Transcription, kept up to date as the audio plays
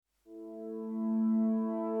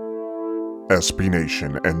SB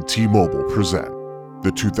Nation and T-Mobile present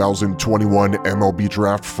the 2021 MLB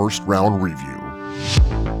Draft First Round Review.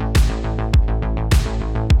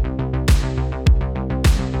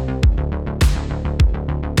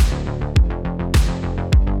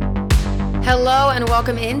 Hello and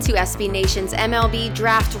welcome into SB Nation's MLB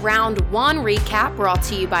Draft Round 1 recap brought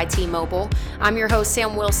to you by T-Mobile. I'm your host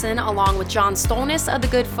Sam Wilson along with John Stolnis of The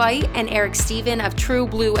Good Fight and Eric Steven of True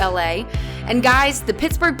Blue LA. And guys, the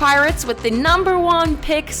Pittsburgh Pirates with the number 1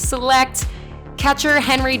 pick select catcher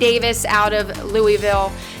Henry Davis out of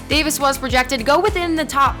Louisville. Davis was projected to go within the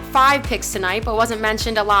top 5 picks tonight, but wasn't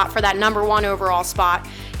mentioned a lot for that number 1 overall spot.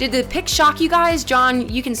 Did the pick shock you guys? John,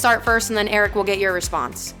 you can start first and then Eric will get your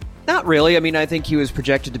response. Not really. I mean, I think he was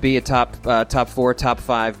projected to be a top 4, top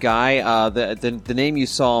 5 guy. The name you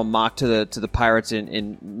saw mocked to the Pirates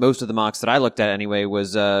in most of the mocks that I looked at anyway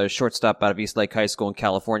was shortstop out of East Lake High School in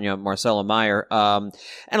California, Marcelo Meyer. And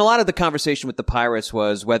a lot of the conversation with the Pirates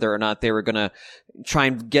was whether or not they were going to try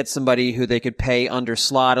and get somebody who they could pay under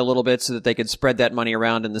slot a little bit so that they could spread that money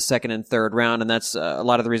around in the second and third round. And that's a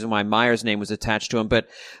lot of the reason why Meyer's name was attached to him. But,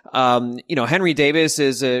 Henry Davis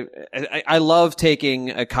is I love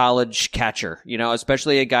taking a college catcher,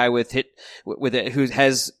 especially a guy who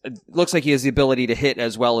looks like he has the ability to hit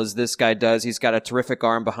as well as this guy does. He's got a terrific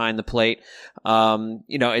arm behind the plate.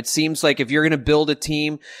 It seems like if you're going to build a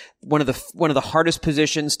team, one of the hardest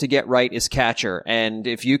positions to get right is catcher. And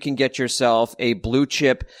if you can get yourself a blue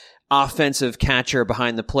chip offensive catcher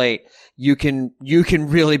behind the plate, you can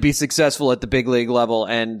really be successful at the big league level.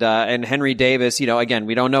 And Henry Davis, again,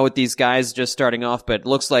 we don't know what these guys just starting off, but it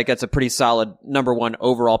looks like that's a pretty solid number 1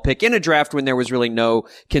 overall pick in a draft when there was really no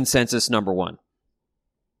consensus number 1.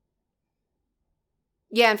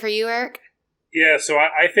 Yeah. And for you, Eric? Yeah. So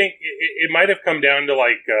I think it might have come down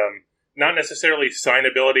to not necessarily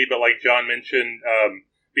signability, but like John mentioned,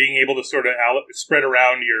 being able to sort of spread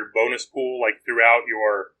around your bonus pool, throughout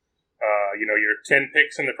your 10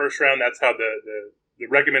 picks in the first round. That's how the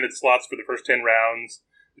recommended slots for the first 10 rounds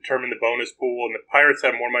determine the bonus pool. And the Pirates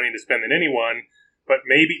have more money to spend than anyone, but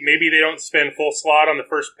maybe they don't spend full slot on the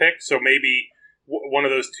first pick. So maybe one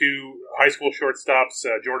of those 2 high school shortstops,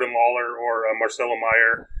 Jordan Lawler or Marcelo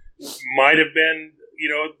Meyer, might have been,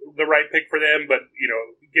 the right pick for them. But,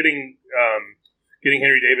 getting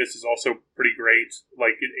Henry Davis is also pretty great,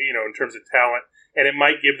 in terms of talent. And it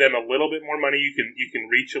might give them a little bit more money. You can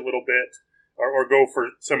reach a little bit or go for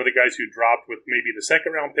some of the guys who dropped with maybe the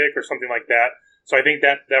second round pick or something like that. So I think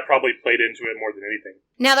that probably played into it more than anything.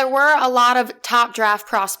 Now, there were a lot of top draft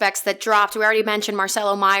prospects that dropped. We already mentioned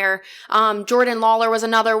Marcelo Meyer. Jordan Lawler was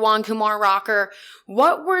another one, Kumar Rocker.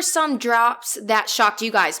 What were some drops that shocked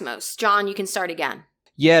you guys most? John, you can start again.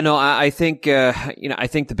 Yeah, no, I think, I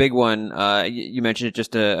think the big one, you mentioned it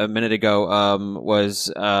just a minute ago,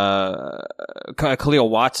 was, Khalil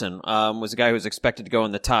Watson, was a guy who was expected to go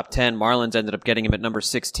in the top 10. Marlins ended up getting him at number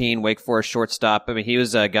 16, Wake Forest shortstop. I mean, he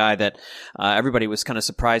was a guy that, everybody was kind of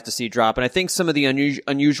surprised to see drop. And I think some of the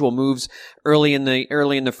unusual moves early in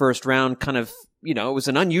the first round kind of, it was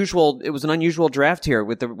an unusual draft here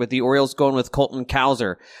with the Orioles going with Colton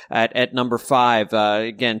Cowser at number 5.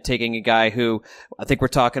 Again, taking a guy who I think we're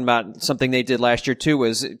talking about something they did last year too,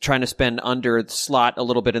 was trying to spend under the slot a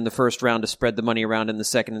little bit in the first round to spread the money around in the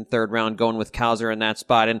second and third round, going with Cowser in that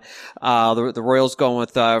spot. And, the Royals going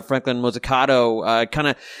with, Franklin Mozzicato, kind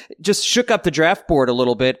of just shook up the draft board a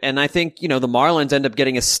little bit. And I think, the Marlins end up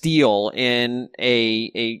getting a steal in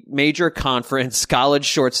a major conference college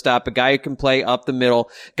shortstop, a guy who can play up the middle.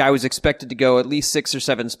 Guy was expected to go at least 6 or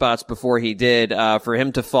 7 spots before he did. For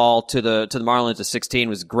him to fall to the Marlins at 16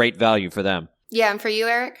 was great value for them. Yeah, and for you,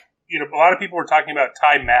 Eric? A lot of people were talking about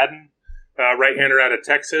Ty Madden, right-hander out of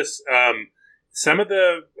Texas. Some of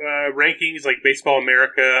the rankings, like Baseball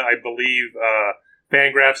America, I believe,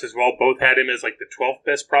 Fangraphs as well, both had him as the 12th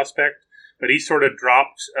best prospect. But he sort of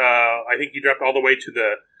dropped. I think he dropped all the way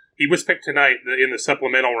to he was picked tonight in the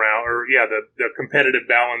supplemental round, the competitive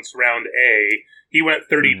balance round A. He went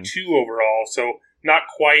 32 overall, so not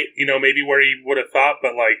quite, maybe where he would have thought,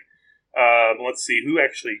 but let's see who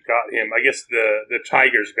actually got him. I guess the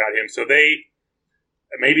Tigers got him, so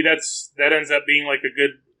maybe that ends up being a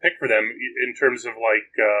good pick for them in terms of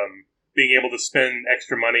being able to spend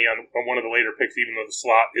extra money on one of the later picks, even though the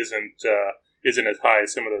slot isn't as high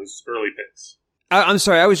as some of those early picks. I'm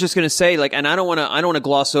sorry. I was just going to say, like, and I don't want to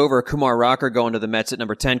gloss over Kumar Rocker going to the Mets at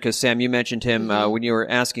number 10 because Sam, you mentioned him when you were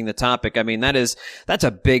asking the topic. I mean, that's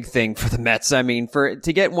a big thing for the Mets. I mean,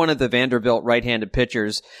 to get one of the Vanderbilt right-handed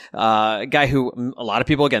pitchers, a guy who a lot of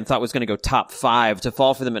people again thought was going to go top 5, to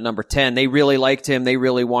fall for them at number 10. They really liked him. They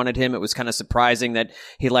really wanted him. It was kind of surprising that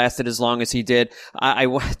he lasted as long as he did.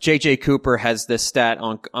 JJ Cooper has this stat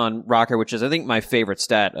on Rocker, which is I think my favorite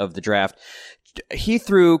stat of the draft.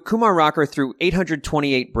 Kumar Rocker threw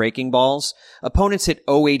 828 breaking balls. Opponents hit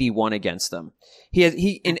 081 against them.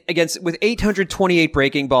 With 828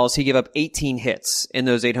 breaking balls, he gave up 18 hits in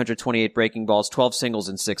those 828 breaking balls, 12 singles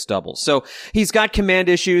and 6 doubles. So he's got command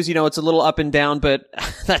issues. It's a little up and down, but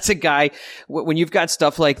that's a guy, when you've got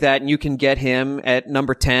stuff like that and you can get him at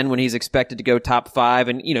number 10 when he's expected to go top 5.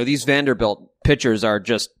 And, these Vanderbilt pitchers are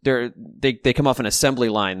just, they come off an assembly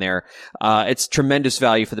line there. It's tremendous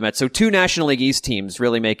value for the Mets. So 2 National League East teams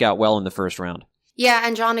really make out well in the first round. Yeah.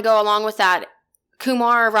 And John, to go along with that,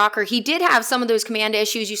 Kumar Rocker, he did have some of those command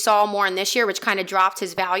issues you saw more in this year, which kind of dropped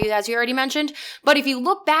his value, as you already mentioned. But if you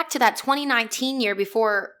look back to that 2019 year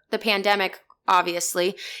before the pandemic,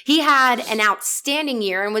 obviously, he had an outstanding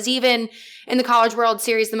year and was even in the College World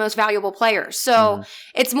Series the most valuable player. So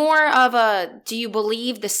it's more of do you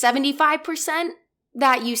believe the 75%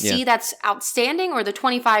 that you see that's outstanding or the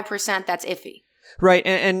 25% that's iffy? Right,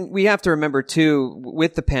 and we have to remember too,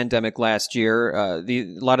 with the pandemic last year, a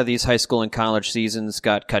lot of these high school and college seasons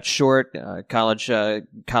got cut short. College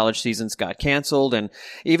seasons got canceled, and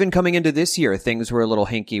even coming into this year, things were a little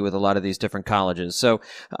hinky with a lot of these different colleges. So,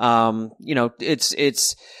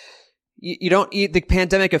 the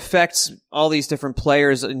pandemic affects all these different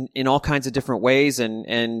players in all kinds of different ways.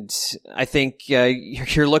 And I think,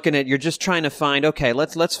 you're just trying to find, okay,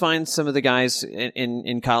 let's find some of the guys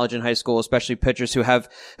in college and high school, especially pitchers who have,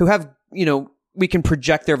 we can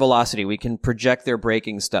project their velocity. We can project their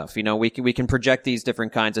breaking stuff. We can project these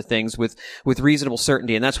different kinds of things with reasonable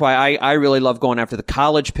certainty. And that's why I really love going after the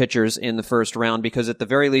college pitchers in the first round, because at the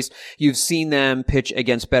very least, you've seen them pitch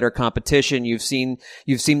against better competition. You've seen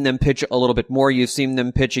them pitch a little bit more. You've seen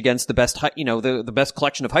them pitch against the best, the best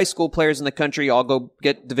collection of high school players in the country. All go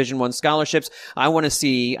get Division I scholarships. I want to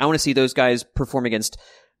see those guys perform against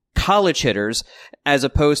college hitters as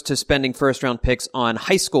opposed to spending first round picks on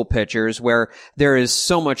high school pitchers where there is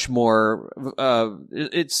so much more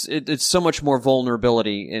it's so much more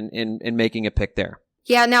vulnerability in making a pick there.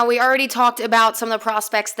 Yeah, now we already talked about some of the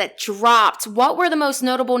prospects that dropped. What were the most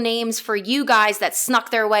notable names for you guys that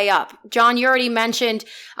snuck their way up? John, you already mentioned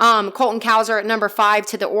Colton Cowser at number 5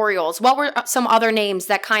 to the Orioles. What were some other names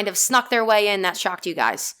that kind of snuck their way in that shocked you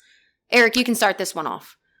guys? Eric, you can start this one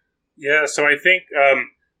off. Yeah, so I think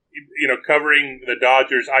covering the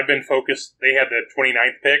Dodgers, I've been focused. They had the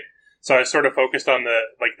 29th pick, so I was sort of focused on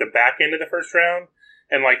the back end of the first round,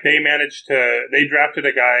 and they drafted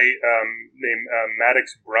a guy named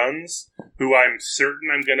Maddox Bruns, who I'm certain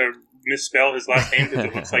I'm going to misspell his last name because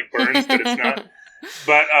it looks like Burns, but it's not.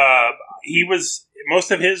 But he was,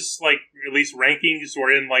 most of his at least rankings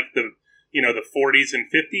were in the 40s and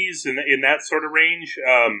 50s in that sort of range.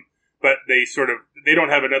 But they don't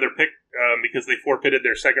have another pick because they forfeited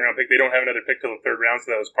their second round pick. They don't have another pick till the third round,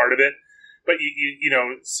 so that was part of it. But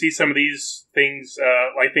you see some of these things.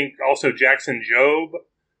 I think also Jackson Jobe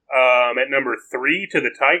at number 3 to the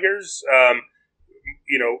Tigers.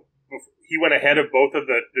 He went ahead of both of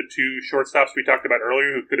the 2 shortstops we talked about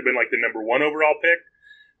earlier, who could have been the number 1 overall pick.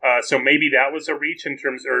 So maybe that was a reach in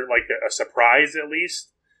terms, or a surprise at least,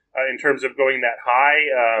 in terms of going that high.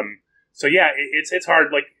 So yeah, it's hard.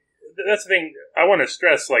 That's the thing I want to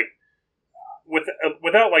stress.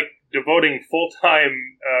 Without devoting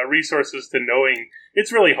full-time resources to knowing,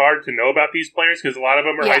 it's really hard to know about these players because a lot of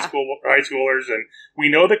them are high schoolers, and we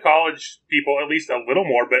know the college people at least a little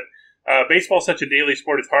more. But baseball is such a daily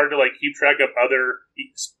sport; it's hard to keep track of other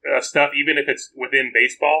stuff, even if it's within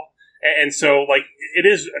baseball. And so it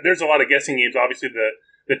is. There's a lot of guessing games. Obviously,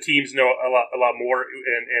 the teams know a lot more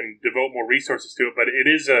and devote more resources to it. But it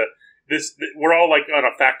is we're all on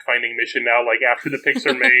a fact-finding mission now, after the picks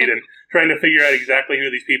are made and trying to figure out exactly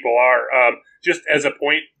who these people are. Just as a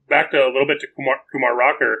point, back to a little bit to Kumar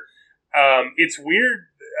Rocker, it's weird.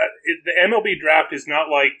 The MLB draft is not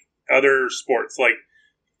like other sports, like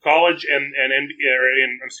college and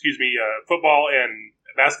football and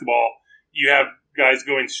basketball. You have guys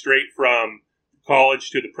going straight from college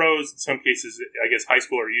to the pros. In some cases, I guess high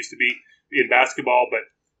school or used to be in basketball, but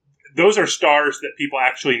those are stars that people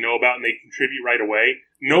actually know about and they contribute right away.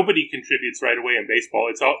 Nobody contributes right away in baseball.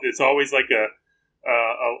 It's always a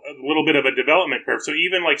little bit of a development curve. So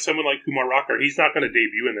even someone like Kumar Rocker, he's not going to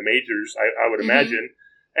debut in the majors, I would imagine.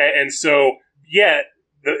 And so yet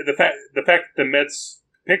the fact that the Mets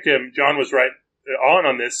picked him, John was right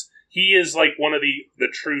on this. He is like one of the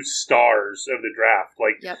true stars of the draft.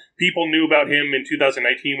 Like, people knew about him in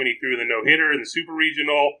 2019 when he threw the no-hitter in the Super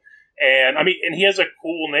Regional. And I mean, and he has a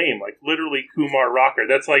cool name, like literally Kumar Rocker.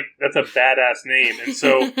 That's a badass name. And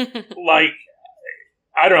so, like,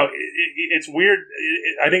 I don't know. It's weird.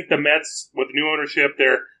 I think the Mets, with new ownership,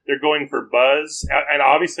 they're going for buzz. And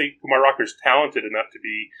obviously, Kumar Rocker's talented enough to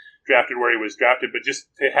be drafted where he was drafted. But just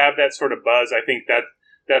to have that sort of buzz, I think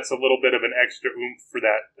that's a little bit of an extra oomph for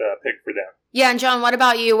that pick for them. Yeah, and John, what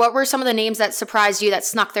about you? What were some of the names that surprised you that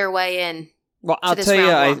snuck their way in? Well, I'll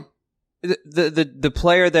tell you, the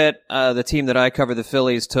player that the team that I cover, the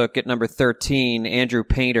Phillies, took at number 13, Andrew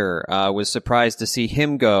Painter, was surprised to see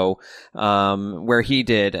him go where he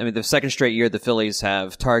did. I mean, the second straight year the Phillies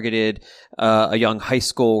have targeted a young high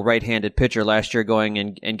school right-handed pitcher, last year going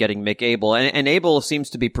and getting Mick Abel. And Abel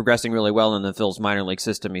seems to be progressing really well in the Phil's minor league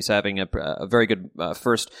system. He's having a very good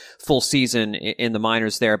first full season in the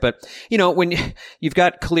minors there. But, when you've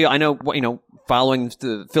got Khalil, I know, following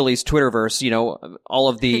the Phillies Twitterverse, all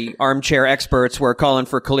of the armchair experts were calling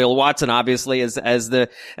for Khalil Watson, obviously, as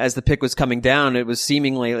the pick was coming down. It was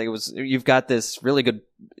seemingly, you've got this really good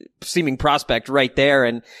seeming prospect right there,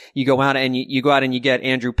 and you go out and you get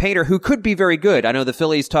Andrew Painter, who could be very good. I know the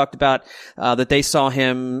Phillies talked about that they saw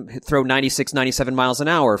him throw 96, 97 miles an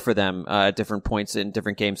hour for them at different points in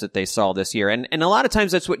different games that they saw this year. And a lot of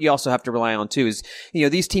times that's what you also have to rely on too, is,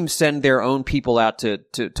 these teams send their own people out to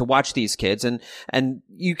watch these kids, and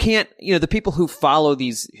you can't, the people who follow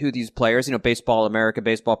these players, Baseball America,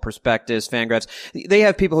 Baseball Prospectus, Fangraphs, they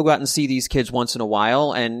have people who go out and see these kids once in a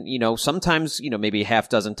while, and sometimes maybe half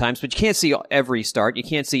dozen times, but you can't see every start, you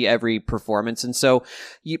can't see every performance, and so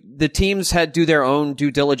the teams do their own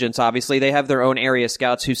due diligence. Obviously, they have their own area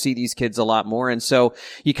scouts who see these kids a lot more, and so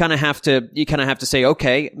you kind of have to say,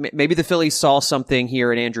 okay, maybe the Phillies saw something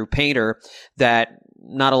here in Andrew Painter that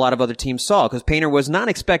not a lot of other teams saw, because Painter was not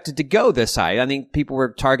expected to go this high. I think people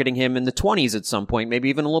were targeting him in the 20s at some point, maybe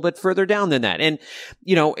even a little bit further down than that. And,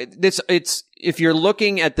 it's if you're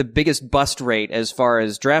looking at the biggest bust rate as far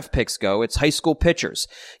as draft picks go, it's high school pitchers.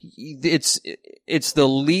 It's the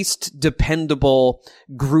least dependable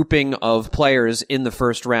grouping of players in the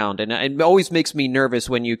first round. And it always makes me nervous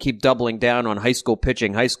when you keep doubling down on high school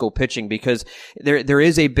pitching, because there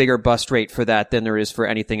is a bigger bust rate for that than there is for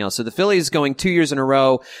anything else. So the Phillies going 2 years in a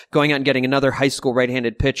row, going out and getting another high school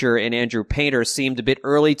right-handed pitcher in Andrew Painter seemed a bit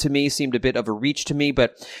early to me, seemed a bit of a reach to me,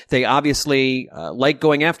 but they obviously like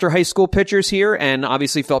going after high school pitchers here, and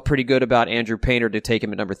obviously felt pretty good about Andrew Painter to take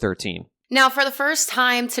him at number 13. Now, for the first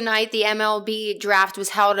time tonight, the MLB draft was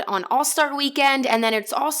held on All-Star Weekend, and then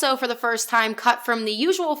it's also for the first time cut from the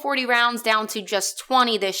usual 40 rounds down to just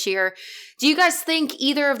 20 this year. Do you guys think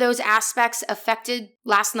either of those aspects affected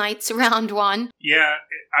last night's round one? Yeah,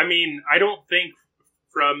 I mean, I don't think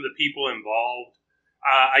from the people involved,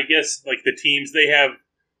 I guess, like, the teams,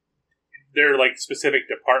 they're like specific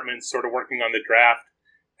departments sort of working on the draft.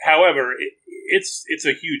 However, it's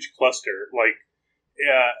a huge cluster. Like,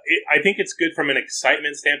 I think it's good from an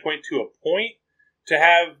excitement standpoint to a point to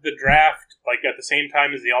have the draft like at the same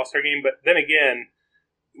time as the All-Star game. But then again,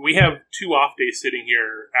 we have 2 off days sitting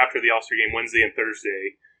here after the All-Star game, Wednesday and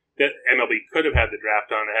Thursday, that MLB could have had the draft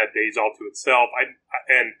on. It had days all to itself.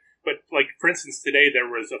 But like, for instance, today there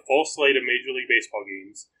was a full slate of Major League Baseball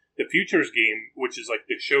games. The Futures game, which is like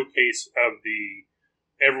the showcase of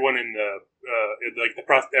everyone in the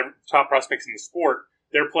top prospects in the sport,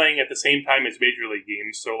 they're playing at the same time as Major League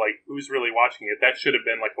games. So, like, who's really watching it? That should have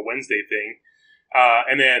been like a Wednesday thing.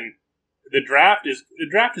 And then the draft is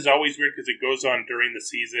always weird because it goes on during the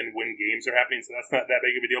season when games are happening. So that's not that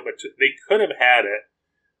big of a deal. But they could have had it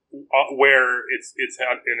where it's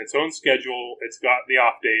in its own schedule. It's got the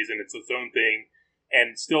off days and it's its own thing,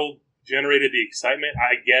 and still generated the excitement.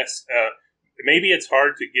 I guess maybe it's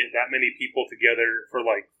hard to get that many people together for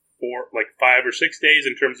like 5 or 6 days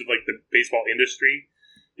in terms of like the baseball industry,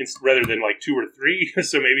 rather than like 2 or 3.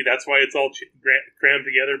 So maybe that's why it's all crammed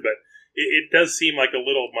together. But it does seem like a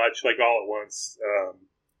little much, like all at once,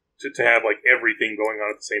 to have like everything going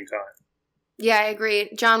on at the same time. Yeah, I agree.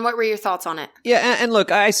 John, what were your thoughts on it? Yeah, and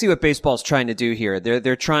look, I see what baseball's trying to do here.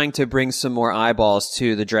 They're trying to bring some more eyeballs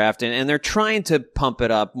to the draft, and they're trying to pump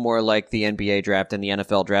it up more like the NBA draft and the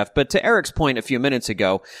NFL draft. But to Eric's point a few minutes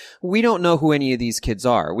ago, we don't know who any of these kids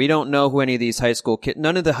are. We don't know who any of these high school kids,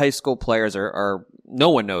 none of the high school players are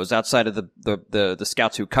no one knows outside of the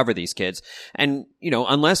scouts who cover these kids. And,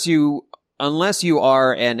 unless you unless you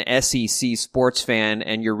are an SEC sports fan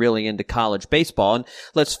and you're really into college baseball. And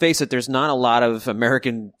let's face it, there's not a lot of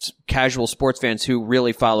American casual sports fans who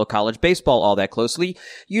really follow college baseball all that closely.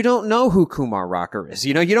 You don't know who Kumar Rocker is.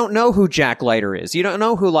 You don't know who Jack Leiter is. You don't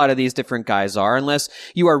know who a lot of these different guys are unless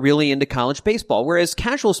you are really into college baseball. Whereas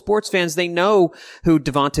casual sports fans, they know who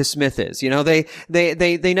Devonta Smith is.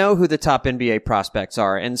 They know who the top NBA prospects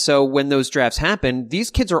are. And so when those drafts happen, these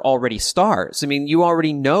kids are already stars. I mean, you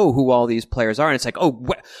already know who all these players are. And it's like,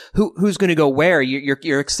 who's going to go where?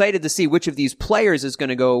 You're excited to see which of these players is going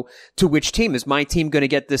to go to which team. Is my team going to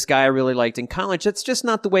get this guy I really liked in college? That's just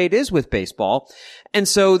not the way it is with baseball. And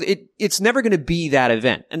so it's never going to be that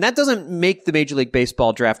event. And that doesn't make the Major League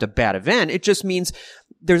Baseball draft a bad event. It just means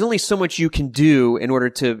there's only so much you can do in order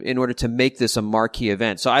to make this a marquee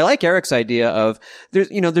event. So I like Eric's idea of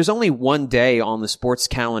there's only one day on the sports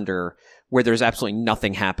calendar where there's absolutely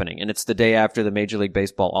nothing happening, and it's the day after the Major League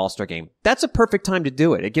Baseball All-Star Game. That's a perfect time to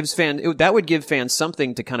do it. That would give fans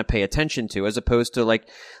something to kind of pay attention to, as opposed to like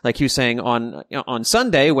you saying on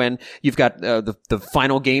Sunday when you've got the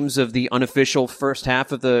final games of the unofficial first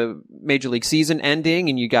half of the Major League season ending,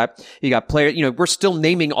 and you got players. We're still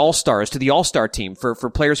naming All-Stars to the All-Star team for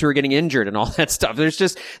players who are getting injured and all that stuff.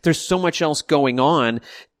 There's so much else going on.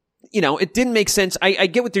 It didn't make sense. I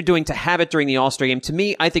get what they're doing to have it during the All-Star Game. To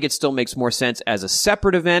me, I think it still makes more sense as a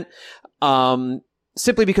separate event.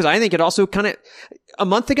 Simply because I think it also a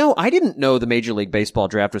month ago, I didn't know the Major League Baseball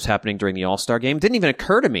draft was happening during the All-Star Game. It didn't even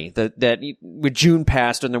occur to me that with June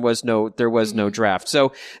passed and there was no draft.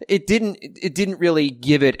 So it didn't really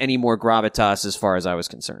give it any more gravitas as far as I was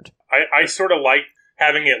concerned. I sort of like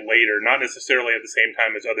having it later, not necessarily at the same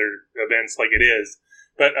time as other events like it is.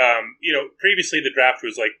 But, previously the draft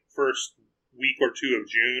was like first week or two of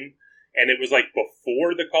June, and it was like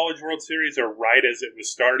before the College World Series or right as it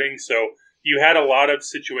was starting. So you had a lot of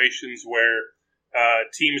situations where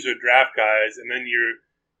teams would draft guys, and then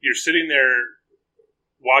you're sitting there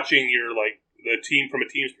watching the team from a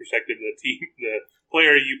team's perspective, the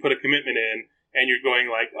player you put a commitment in, and you're going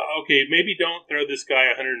like, oh, okay, maybe don't throw this guy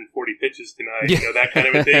 140 pitches tonight, that kind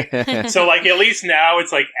of a thing. So like at least now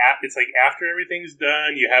it's like after everything's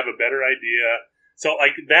done, you have a better idea. So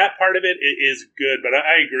like that part of it is good, but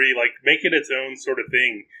I agree. Like make it its own sort of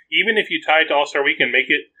thing. Even if you tie it to All-Star Weekend, make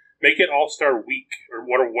it All-Star Week or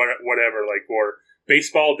whatever, like, or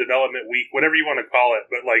Baseball Development Week, whatever you want to call it.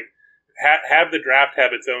 But like have the draft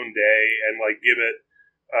have its own day and like give it.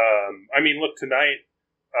 Look tonight.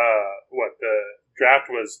 The draft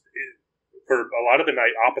was for a lot of the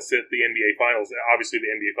night opposite the NBA Finals. Obviously, the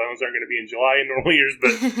NBA Finals aren't going to be in July in normal years, but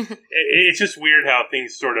it's just weird how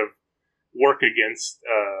things sort of work against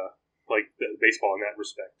the baseball in that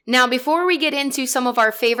respect. Now, before we get into some of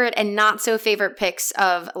our favorite and not so favorite picks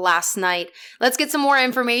of last night, let's get some more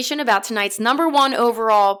information about tonight's number 1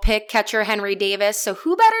 overall pick, catcher Henry Davis. So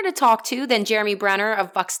who better to talk to than Jeremy Brenner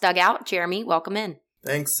of Bucks Dugout? Jeremy, welcome in.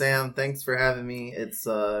 Thanks, Sam. Thanks for having me. It's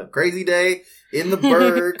a crazy day in the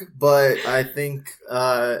Berg, but I think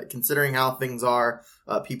considering how things are,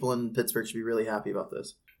 people in Pittsburgh should be really happy about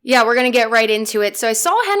this. Yeah, we're going to get right into it. So I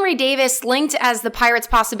saw Henry Davis linked as the Pirates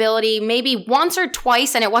possibility maybe once or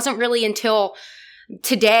twice, and it wasn't really until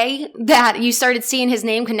today that you started seeing his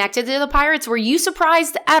name connected to the Pirates. Were you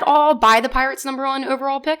surprised at all by the Pirates' number 1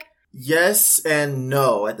 overall pick? Yes and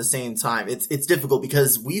no at the same time. It's difficult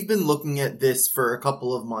because we've been looking at this for a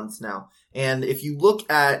couple of months now. And if you look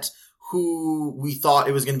at who we thought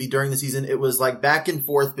it was going to be during the season, it was like back and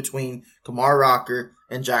forth between Kumar Rocker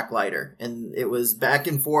and Jack Leiter. And it was back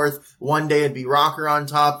and forth. One day it'd be Rocker on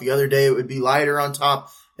top. The other day it would be Leiter on top.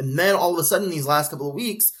 And then all of a sudden these last couple of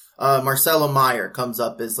weeks, Marcelo Meyer comes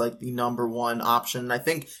up as like the number 1 option. And I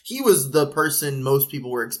think he was the person most people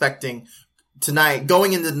were expecting tonight,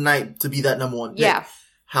 going into the night, to be that number 1 pick. Yeah.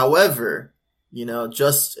 However,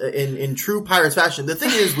 just in true Pirates fashion, the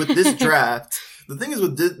thing is with this draft, with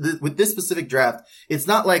this specific draft, it's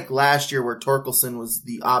not like last year where Torkelson was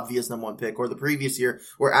the obvious number 1 pick, or the previous year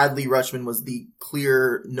where Adley Rutschman was the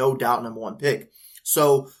clear, no doubt number 1 pick.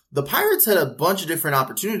 So the Pirates had a bunch of different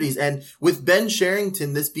opportunities, and with Ben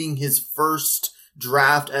Cherington, this being his first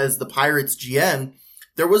draft as the Pirates GM,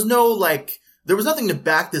 there was nothing to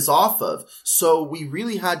back this off of. So we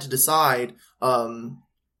really had to decide, who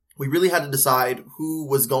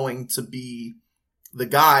was going to be the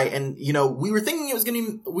guy. And, we were thinking it was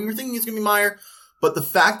going to be Meyer, but the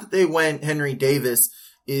fact that they went Henry Davis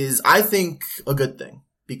is, I think, a good thing,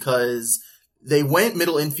 because they went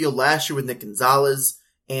middle infield last year with Nick Gonzalez,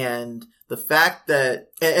 and the fact that,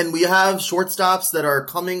 and we have shortstops that are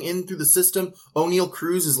coming in through the system. O'Neal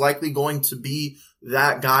Cruz is likely going to be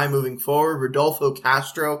that guy moving forward. Rodolfo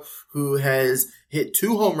Castro, who has hit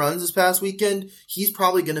 2 home runs this past weekend, he's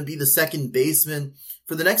probably going to be the second baseman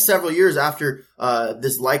for the next several years after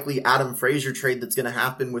this likely Adam Frazier trade that's going to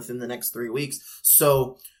happen within the next 3 weeks.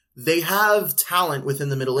 So they have talent within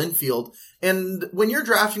the middle infield. And when you're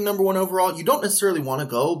drafting number 1 overall, you don't necessarily want to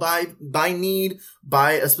go by need,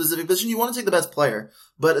 by a specific position. You want to take the best player.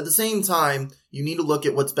 But at the same time, you need to look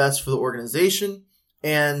at what's best for the organization.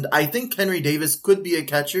 And I think Henry Davis could be a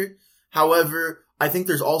catcher. However, I think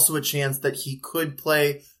there's also a chance that he could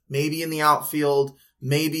play maybe in the outfield,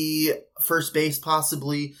 maybe first base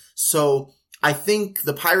possibly. So I think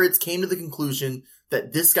the Pirates came to the conclusion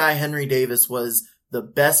that this guy, Henry Davis, was the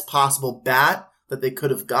best possible bat that they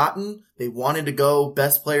could have gotten. They wanted to go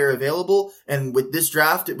best player available. And with this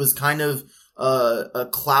draft, it was kind of a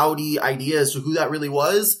cloudy idea as to who that really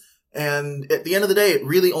was. And at the end of the day, it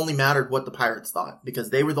really only mattered what the Pirates thought, because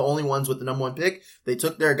they were the only ones with the number 1 pick. They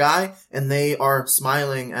took their guy, and they are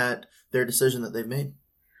smiling at their decision that they've made.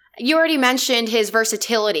 You already mentioned his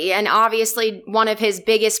versatility, and obviously one of his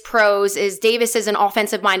biggest pros is Davis is an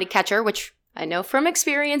offensive-minded catcher, which I know from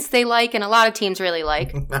experience they like, and a lot of teams really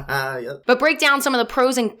like. Yep. But break down some of the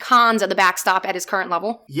pros and cons of the backstop at his current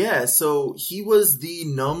level. Yeah, so he was he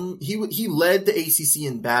led the ACC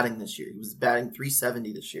in batting this year. He was batting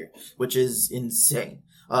 .370 this year, which is insane.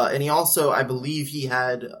 And he also, I believe he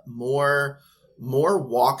had more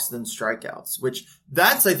walks than strikeouts, which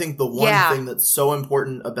that's, I think, the one thing that's so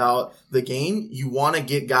important about the game. You want to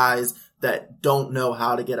get guys that don't know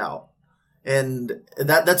how to get out. And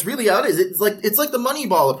that's really how it is. It's like the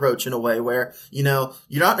Moneyball approach in a way where, you're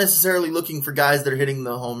not necessarily looking for guys that are hitting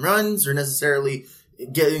the home runs or necessarily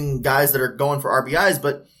getting guys that are going for RBIs,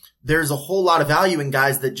 but there's a whole lot of value in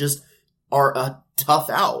guys that just are a tough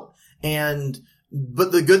out.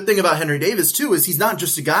 But the good thing about Henry Davis too is he's not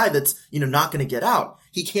just a guy that's, not going to get out.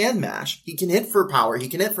 He can mash. He can hit for power. He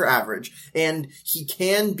can hit for average, and he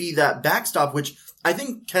can be that backstop, which I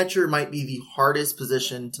think catcher might be the hardest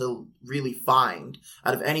position to really find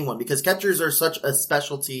out of anyone, because catchers are such a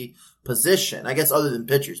specialty position, I guess, other than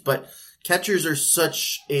pitchers, but catchers are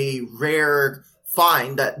such a rare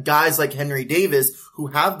find that guys like Henry Davis, who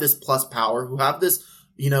have this plus power, who have this,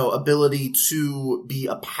 ability to be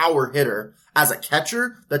a power hitter as a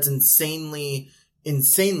catcher, that's insanely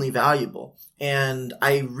valuable. And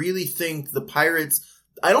I really think the Pirates,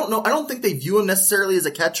 I don't think they view him necessarily as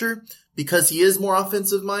a catcher, because he is more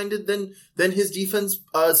offensive minded than his defense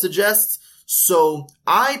suggests. So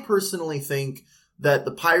I personally think that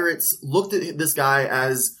the Pirates looked at this guy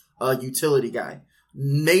as a utility guy.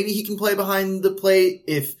 Maybe he can play behind the plate.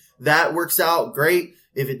 If that works out, great.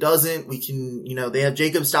 If it doesn't, we can, they have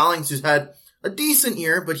Jacob Stallings, who's had a decent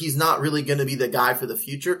year, but he's not really going to be the guy for the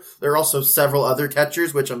future. There are also several other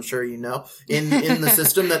catchers, which I'm sure in the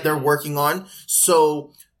system that they're working on.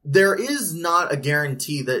 So there is not a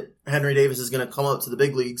guarantee that Henry Davis is going to come up to the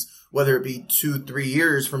big leagues, whether it be 2-3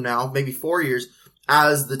 years from now, maybe 4 years,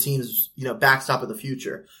 as the team's, backstop of the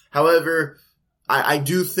future. However, I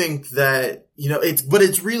do think that,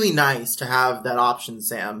 it's really nice to have that option,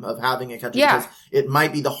 Sam, of having a catcher, because it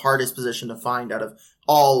might be the hardest position to find out of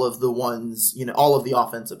all of the ones, all of the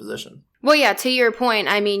offensive position. Well, yeah, to your point,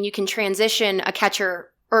 I mean, you can transition a catcher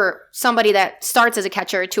or somebody that starts as a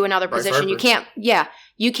catcher to another position.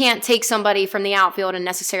 You can't take somebody from the outfield and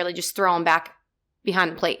necessarily just throw them back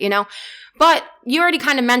behind the plate, But you already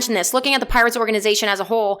kind of mentioned this. Looking at the Pirates organization as a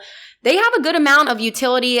whole, they have a good amount of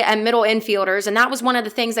utility and middle infielders, and that was one of the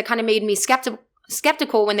things that kind of made me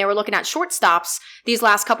skeptical when they were looking at shortstops these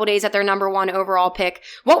last couple days at their number 1 overall pick.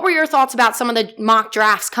 What were your thoughts about some of the mock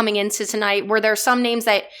drafts coming into tonight? Were there some names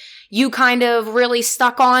that you kind of really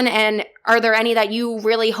stuck on, and are there any that you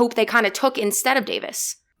really hope they kind of took instead of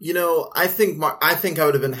Davis? I think I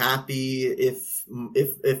would have been happy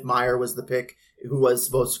if Meyer was the pick who was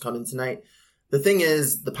supposed to come in tonight. The thing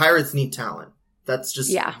is, the Pirates need talent. That's just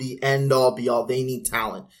the end all be all. They need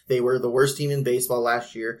talent. They were the worst team in baseball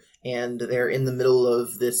last year, and they're in the middle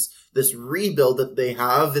of this rebuild that they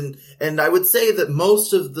have. And I would say that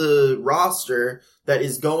most of the roster that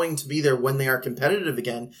is going to be there when they are competitive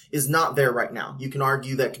again is not there right now. You can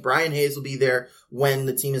argue that Brian Hayes will be there when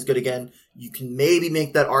the team is good again. You can maybe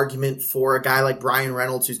make that argument for a guy like Brian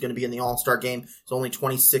Reynolds, who's going to be in the All-Star game. He's only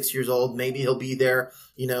 26 years old. Maybe he'll be there,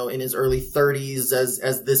 in his early 30s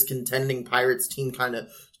as this contending Pirates team kind of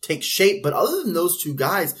takes shape. But other than those two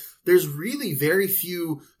guys, there's really very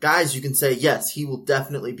few guys you can say, yes, he will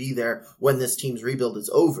definitely be there when this team's rebuild is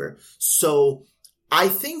over. So I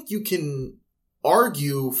think you can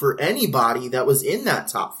argue for anybody that was in that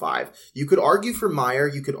top 5. You could argue for Meyer.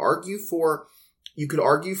 You could argue for You could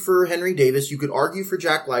argue for Henry Davis. You could argue for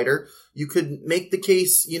Jack Leiter. You could make the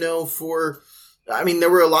case, for, I mean, there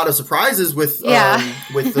were a lot of surprises with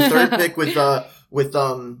the third pick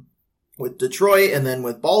with Detroit and then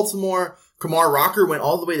with Baltimore. Kumar Rocker went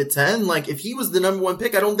all the way to 10. Like, if he was the number one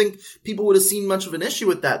pick, I don't think people would have seen much of an issue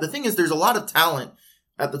with that. The thing is, there's a lot of talent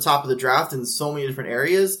at the top of the draft in so many different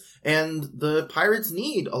areas, and the Pirates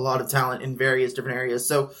need a lot of talent in various different areas.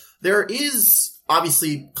 So there is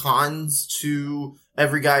obviously cons to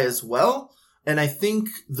every guy as well. And I think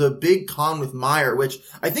the big con with Meyer, which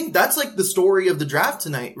I think that's like the story of the draft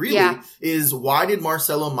tonight, really, is why did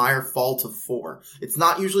Marcelo Meyer fall to 4? It's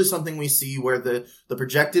not usually something we see where the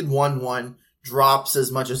projected 1-1 drops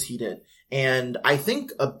as much as he did. And I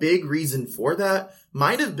think a big reason for that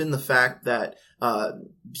might have been the fact that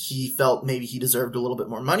he felt maybe he deserved a little bit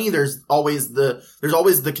more money. There's always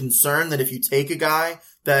the concern that if you take a guy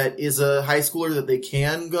that is a high schooler that they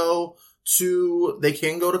can go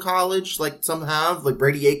to college, like some have. Like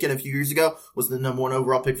Brady Aiken a few years ago was the number 1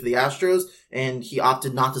 overall pick for the Astros, and he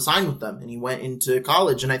opted not to sign with them, and he went into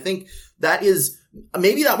college. And I think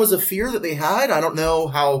maybe that was a fear that they had. I don't know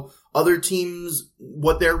how other teams,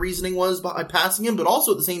 what their reasoning was by passing him, but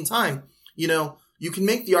also at the same time, you can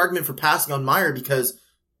make the argument for passing on Meyer because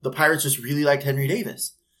the Pirates just really liked Henry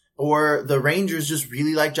Davis, or the Rangers just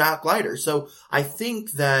really like Jack Leiter. So I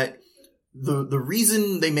think that the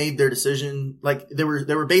reason they made their decision, like they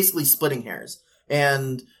were basically splitting hairs.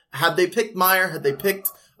 And had they picked Meyer, had they picked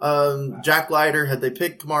Jack Leiter, had they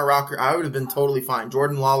picked Kumar Rocker, I would have been totally fine.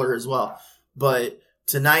 Jordan Lawler as well. But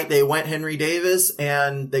tonight they went Henry Davis,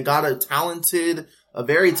 and they got a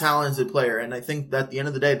very talented player. And I think that at the end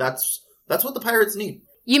of the day, that's what the Pirates need.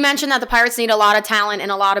 You mentioned that the Pirates need a lot of talent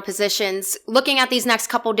in a lot of positions. Looking at these next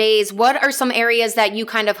couple days, what are some areas that you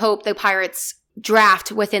kind of hope the Pirates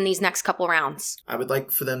draft within these next couple rounds? I would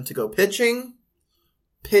like for them to go pitching,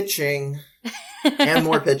 and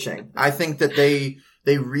more pitching. I think that they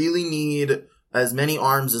really need as many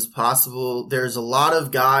arms as possible. There's a lot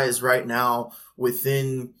of guys right now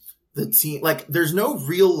within the team. Like, there's no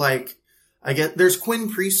real, I guess there's Quinn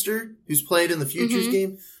Priester, who's played in the Futures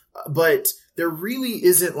game, but there really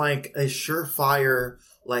isn't a surefire,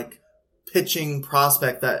 pitching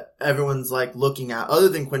prospect that everyone's looking at other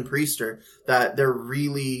than Quinn Priester that they're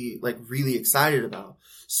really excited about.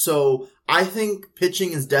 So I think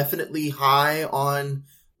pitching is definitely high on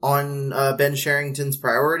Ben Sherrington's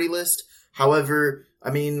priority list. However,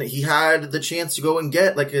 I mean, he had the chance to go and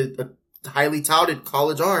get a highly touted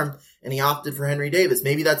college arm, and he opted for Henry Davis.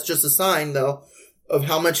 Maybe that's just a sign though of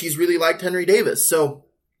how much he's really liked Henry Davis. So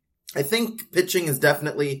I think pitching is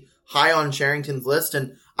definitely high on Sherrington's list,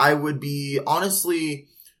 and I would be honestly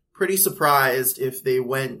pretty surprised if they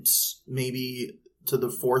went maybe to the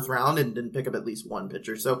 4th round and didn't pick up at least one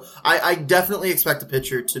pitcher. So I definitely expect a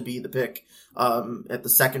pitcher to be the pick at the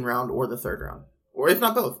 2nd round or the 3rd round, or if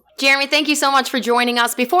not both. Jeremy, thank you so much for joining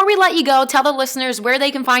us. Before we let you go, tell the listeners where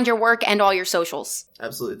they can find your work and all your socials.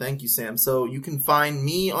 Absolutely. Thank you, Sam. So you can find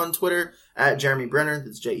me on Twitter at Jeremy Brenner.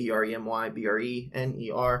 That's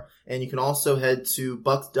JeremyBrenner. And you can also head to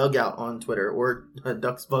Bucks Dugout on Twitter, or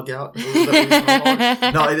Ducks Bug Out.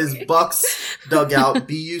 No, it is Bucks Dugout,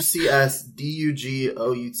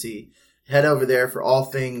 BucsDugout. Head over there for all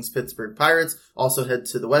things Pittsburgh Pirates. Also head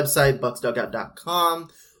to the website,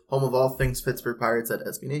 bucksdugout.com. Home of all things Pittsburgh Pirates at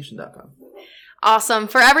SBNation.com. Awesome.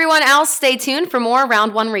 For everyone else, stay tuned for more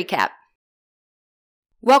Round 1 recap.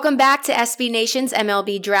 Welcome back to SB Nation's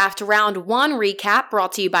MLB Draft Round 1 recap,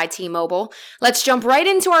 brought to you by T-Mobile. Let's jump right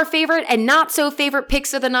into our favorite and not so favorite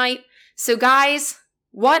picks of the night. So guys,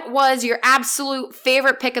 what was your absolute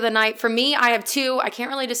favorite pick of the night? For me, I have 2. I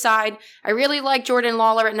can't really decide. I really like Jordan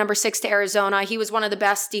Lawler at number 6 to Arizona. He was one of the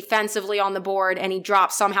best defensively on the board, and he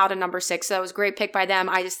dropped somehow to number 6. So that was a great pick by them.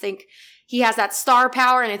 I just think he has that star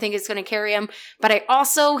power, and I think it's going to carry him. But I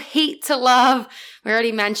also hate to love, we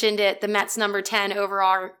already mentioned it, the Mets number 10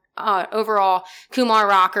 overall Kumar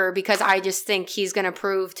Rocker, because I just think he's going to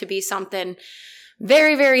prove to be something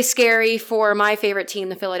very, very scary for my favorite team,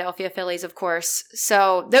 the Philadelphia Phillies, of course.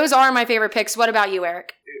 So those are my favorite picks. What about you,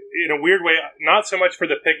 Eric? In a weird way, not so much for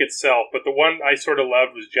the pick itself, but the one I sort of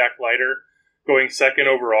loved was Jack Leiter going 2nd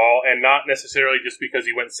overall, and not necessarily just because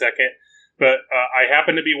he went 2nd, but I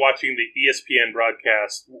happened to be watching the ESPN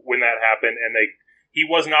broadcast when that happened, and he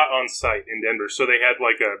was not on site in Denver, so they had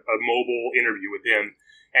a mobile interview with him,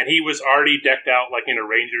 and he was already decked out in a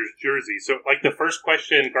Rangers jersey. So the first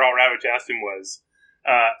question Carl Ravitch asked him was,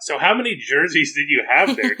 so how many jerseys did you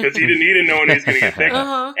have there? Because you didn't know when he was going to get picked.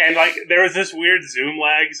 And like there was this weird Zoom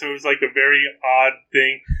lag, so it was like a very odd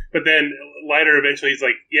thing. But then Leiter eventually he's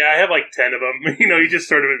like, yeah, I have like 10 of them. He just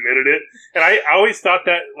sort of admitted it. And I always thought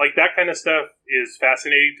that like that kind of stuff is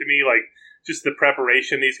fascinating to me. Like just the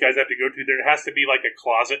preparation these guys have to go through. There has to be like a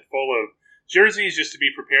closet full of jerseys just to be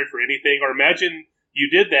prepared for anything. Or imagine you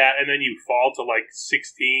did that and then you fall to like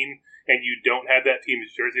 16 and you don't have that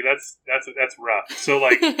team's jersey. That's rough. So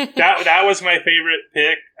like that was my favorite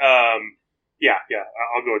pick. Yeah,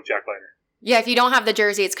 I'll go with Jack Leiter. Yeah, if you don't have the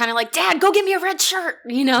jersey, it's kind of like, Dad, go get me a red shirt.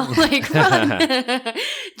 Like run.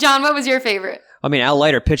 John, what was your favorite? I mean, Al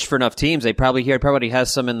Leiter pitched for enough teams. He probably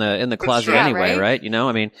has some in the closet anyway, right?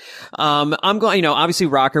 I mean, I'm going, obviously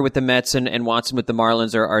Rocker with the Mets and Watson with the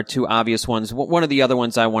Marlins are two obvious ones. One of the other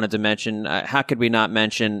ones I wanted to mention, how could we not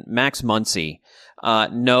mention Max Muncy?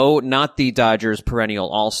 No, not the Dodgers perennial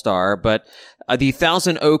all-star, but the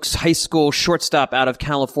Thousand Oaks High School shortstop out of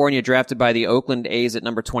California, drafted by the Oakland A's at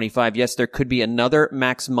number 25. Yes, there could be another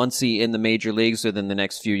Max Muncy in the major leagues within the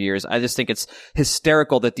next few years. I just think it's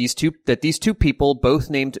hysterical that these two people, both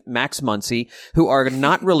named Max Muncy, who are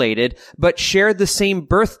not related but share the same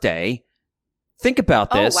birthday. Think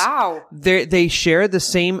about this. Oh, wow. They share the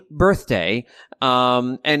same birthday.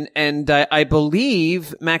 And I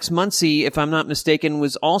believe Max Muncy, if I'm not mistaken,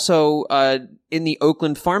 was also, in the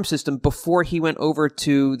Oakland farm system before he went over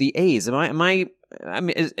to the A's. I mean,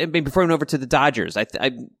 before he went over to the Dodgers. I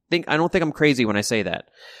don't think I'm crazy when I say that.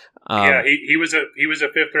 Yeah, he was a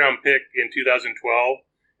 5th round pick in 2012,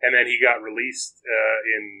 and then he got released,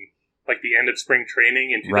 in like the end of spring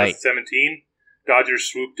training in 2017. Right. Dodgers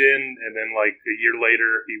swooped in, and then like a year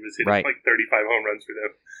later, he was hitting like 35 home runs for them.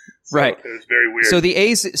 So it was very weird.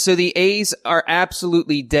 So the A's are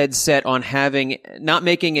absolutely dead set on not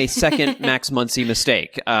making a second Max Muncy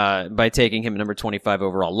mistake, by taking him number 25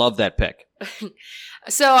 overall. Love that pick.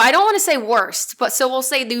 So I don't want to say worst, but so we'll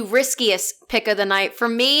say the riskiest pick of the night. For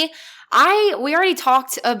me, we already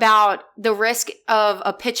talked about the risk of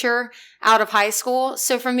a pitcher out of high school.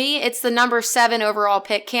 So for me, it's the number 7 overall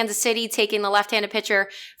pick, Kansas City, taking the left-handed pitcher,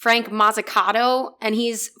 Frank Mazzucato. And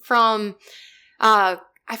he's from, I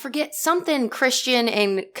forget, something Christian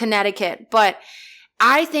in Connecticut. But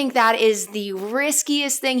I think that is the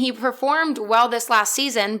riskiest thing. He performed well this last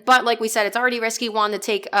season, but like we said, it's already risky, 1, to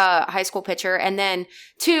take a high school pitcher, and then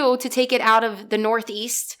 2, to take it out of the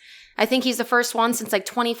Northeast. I think he's the first one since like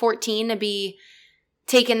 2014 to be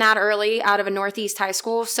taken that early out of a Northeast high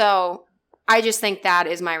school. So I just think that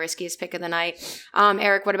is my riskiest pick of the night.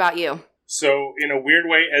 Eric, what about you? So in a weird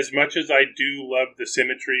way, as much as I do love the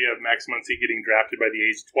symmetry of Max Muncy getting drafted by the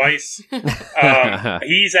A's twice,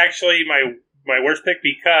 he's actually my worst pick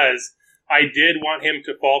because I did want him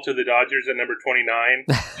to fall to the Dodgers at number 29,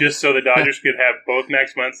 just so the Dodgers could have both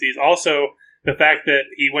Max Muncy's. Also, the fact that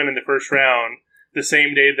he went in the first round the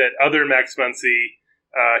same day that other Max Muncy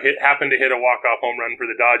happened to hit a walk-off home run for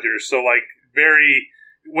the Dodgers. So, like,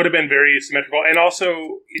 would have been very symmetrical. And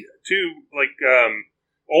also, too, like,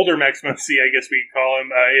 older Max Muncy, I guess we could call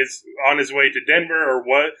him, is on his way to Denver, or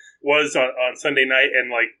was on Sunday night,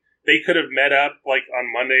 and, like, they could have met up, like,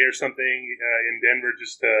 on Monday or something in Denver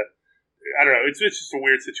just to, I don't know, it's just a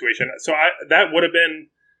weird situation. So that would have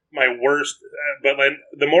been my worst, but then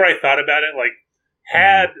the more I thought about it, like,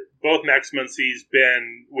 had both Max Muncy's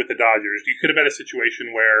been with the Dodgers, you could have had a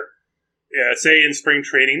situation where, say in spring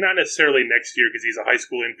training, not necessarily next year because he's a high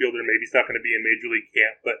school infielder, maybe he's not going to be in Major League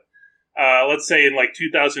camp, but let's say in like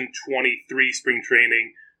 2023 spring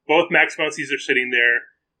training, both Max Muncy's are sitting there.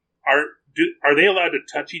 Are they allowed to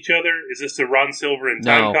touch each other? Is this a Ron Silver and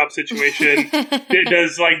Time Cop situation?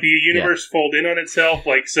 Does like the universe fold in on itself?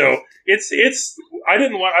 Like, so it's. I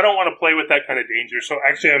don't want to play with that kind of danger. So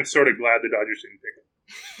actually, I'm sort of glad the Dodgers didn't pick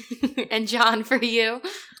him. And John, for you?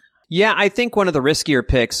 Yeah, I think one of the riskier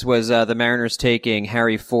picks was the Mariners taking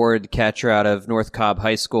Harry Ford, catcher out of North Cobb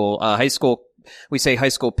High School. We say high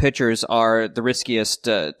school pitchers are the riskiest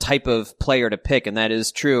type of player to pick, and that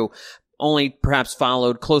is true. Only perhaps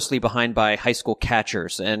followed closely behind by high school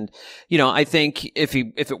catchers. And, I think if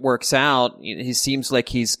it works out, he seems like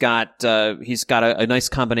he's got a nice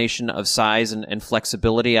combination of size and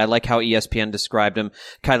flexibility. I like how ESPN described him.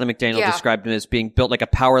 Kylie McDaniel described him as being built like a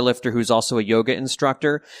power lifter who's also a yoga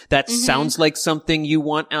instructor. That sounds like something you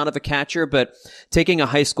want out of a catcher, but taking a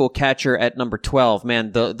high school catcher at number 12,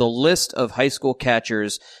 man, the list of high school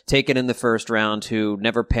catchers taken in the first round who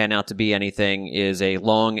never pan out to be anything is a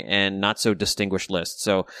long and not not so distinguished list.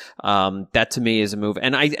 So that to me is a move.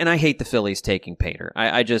 And I hate the Phillies taking Painter.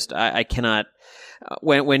 I cannot.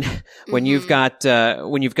 When you've got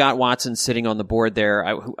Watson sitting on the board there,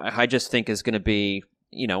 I just think is going to be,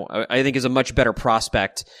 I think is a much better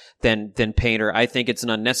prospect than Painter. I think it's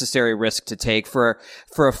an unnecessary risk to take for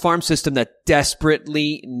a farm system that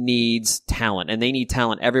desperately needs talent, and they need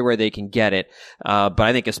talent everywhere they can get it. But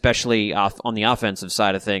I think especially on the offensive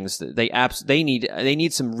side of things, they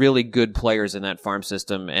need some really good players in that farm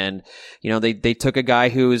system. And, they took a guy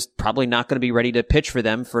who is probably not going to be ready to pitch for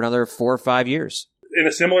them for another 4 or 5 years. In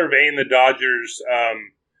a similar vein, the Dodgers,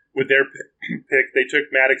 with their pick, they took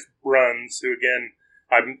Maddox Bruns, who again,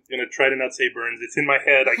 I'm going to try to not say Burns. It's in my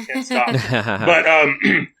head. I can't stop. But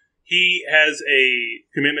he has a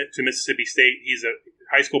commitment to Mississippi State. He's a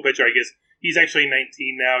high school pitcher, I guess. He's actually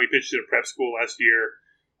 19 now. He pitched at a prep school last year.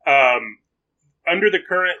 Under the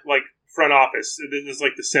current front office, this is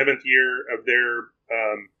the 7th year of their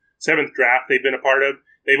 7th draft they've been a part of.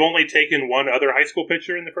 They've only taken one other high school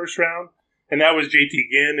pitcher in the first round, and that was JT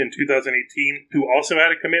Ginn in 2018, who also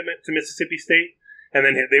had a commitment to Mississippi State, and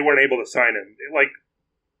then they weren't able to sign him.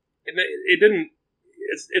 It didn't.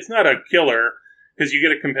 It's not a killer because you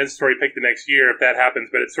get a compensatory pick the next year if that happens,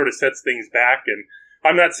 but it sort of sets things back. And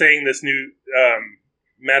I'm not saying this new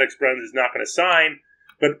Maddox Bruns is not going to sign,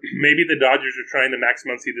 but maybe the Dodgers are trying to Max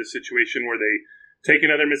Muncy this situation where they take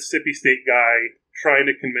another Mississippi State guy, trying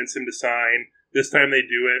to convince him to sign. This time they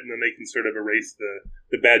do it, and then they can sort of erase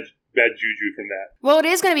the bad juju from that. Well, it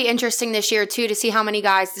is going to be interesting this year, too, to see how many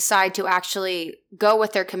guys decide to actually go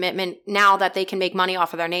with their commitment now that they can make money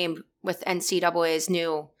off of their name with NCAA's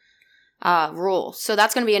new rule. So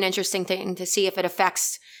that's going to be an interesting thing to see if it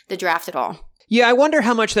affects the draft at all. Yeah, I wonder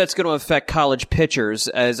how much that's going to affect college pitchers.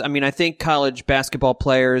 I think college basketball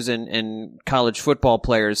players and college football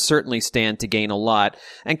players certainly stand to gain a lot.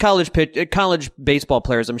 And college baseball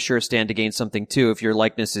players, I'm sure, stand to gain something too if your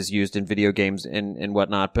likeness is used in video games and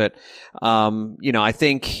whatnot. But, I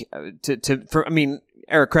think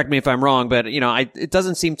Eric, correct me if I'm wrong, but, it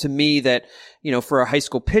doesn't seem to me that, for a high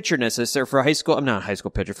school pitcher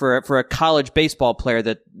for a college baseball player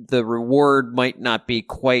that the reward might not be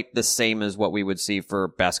quite the same as what we would see for a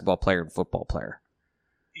basketball player and football player.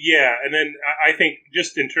 Yeah. And then I think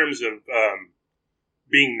just in terms of,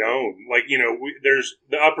 being known, there's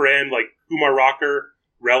the upper end, Kumar Rocker,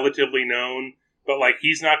 relatively known, but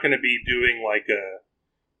he's not going to be doing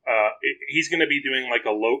he's going to be doing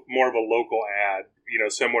more of a local ad,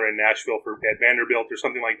 somewhere in Nashville at Vanderbilt or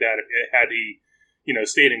something like that. Had he,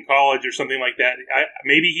 stayed in college or something like that,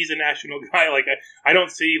 maybe he's a national guy. I don't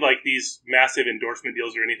see these massive endorsement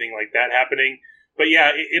deals or anything like that happening. But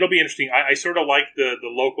yeah, it'll be interesting. I sort of like the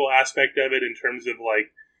local aspect of it in terms of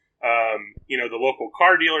the local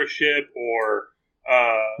car dealership or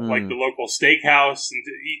the local steakhouse. And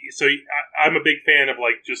so I'm a big fan of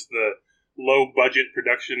just the low budget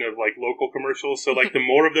production of local commercials. So the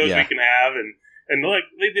more of those we can have, and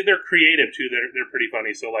they're creative too. They're pretty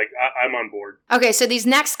funny. So I'm on board. Okay, so these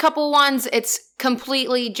next couple ones, it's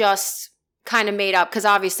completely just kind of made up because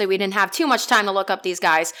obviously we didn't have too much time to look up these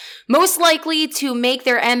guys. Most likely to make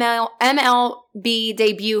their MLB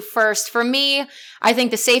debut first. For me, I think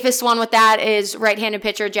the safest one with that is right-handed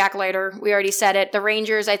pitcher Jack Leiter. We already said it. The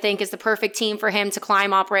Rangers, I think, is the perfect team for him to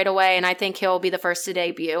climb up right away, and I think he'll be the first to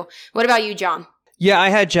debut. What about you, John? Yeah, I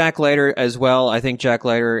had Jack Leiter as well. I think Jack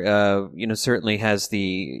Leiter, certainly has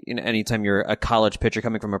anytime you're a college pitcher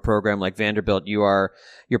coming from a program like Vanderbilt, you're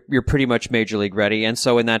pretty much major league ready. And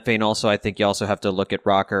so in that vein also, I think you also have to look at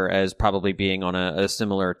Rocker as probably being on a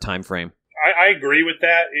similar time frame. I agree with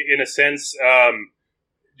that in a sense.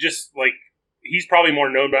 He's probably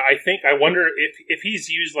more known, but I wonder if he's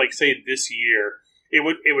used say this year, it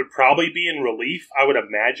would probably be in relief, I would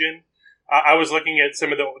imagine. I was looking at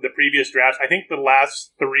some of the previous drafts. I think the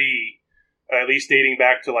last three, at least dating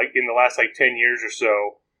back to in the last 10 years or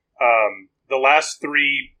so, the last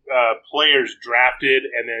three players drafted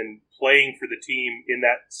and then playing for the team in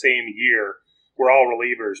that same year were all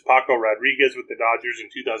relievers. Paco Rodriguez with the Dodgers in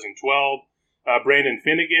 2012, Brandon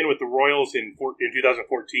Finnegan with the Royals in 2014,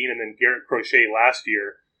 and then Garrett Crochet last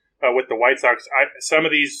year with the White Sox. Some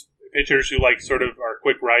of these pitchers who sort of are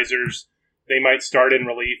quick risers, they might start in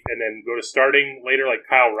relief and then go to starting later, like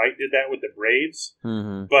Kyle Wright did that with the Braves.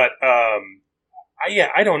 Mm-hmm. But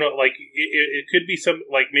I don't know. It could be some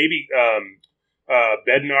maybe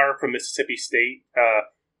Bednar from Mississippi State.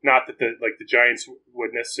 Not that the Giants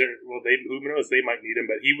would necessarily. Well, who knows? They might need him,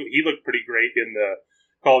 but he looked pretty great in the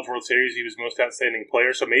College World Series. He was most outstanding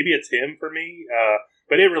player, so maybe it's him for me.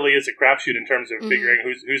 But it really is a crapshoot in terms of figuring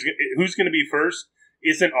who's going to be first.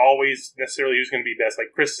 isn't always necessarily who's going to be best.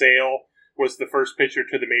 Like Chris Sale was the first pitcher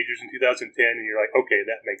to the majors in 2010, and you're like, okay,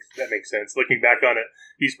 that makes sense. Looking back on it,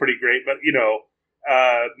 he's pretty great. But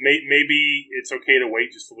maybe it's okay to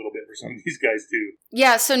wait just a little bit for some of these guys too.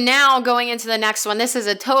 Yeah. So now going into the next one, this is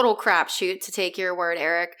a total crapshoot, to take your word,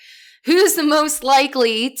 Eric. Who's the most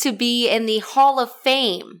likely to be in the Hall of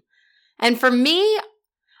Fame? And for me,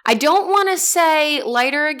 I don't want to say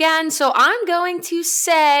Leiter again, so I'm going to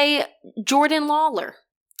say Jordan Lawler.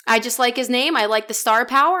 I just like his name. I like the star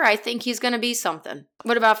power. I think he's going to be something.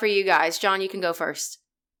 What about for you guys? John, you can go first.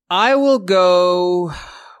 I will go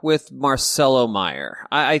with Marcelo Meyer.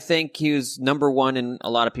 I think he was number one in a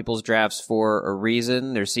lot of people's drafts for a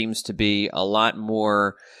reason. There seems to be a lot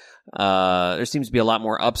more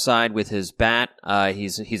upside with his bat.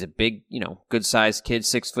 He's a big, good sized kid,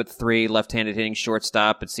 6'3", left-handed hitting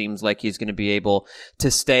shortstop. It seems like he's going to be able to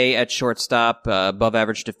stay at shortstop, above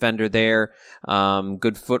average defender there.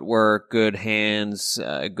 Good footwork, good hands,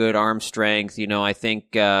 good arm strength.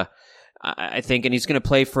 I think, and he's going to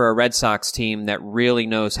play for a Red Sox team that really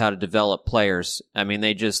knows how to develop players. I mean,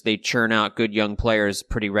 they churn out good young players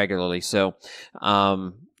pretty regularly. So,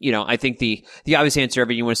 I think the obvious answer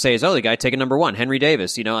everyone want to say is, the guy taking number one, Henry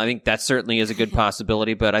Davis. I think that certainly is a good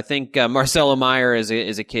possibility, but I think Marcelo Meyer is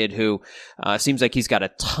a kid who seems like he's got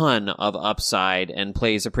a ton of upside and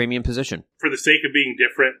plays a premium position. For the sake of being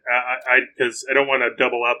different, because I don't want to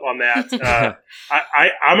double up on that,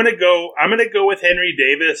 I'm gonna go with Henry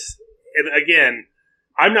Davis. And again,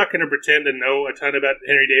 I'm not going to pretend to know a ton about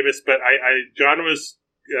Henry Davis, but John was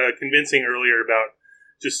convincing earlier about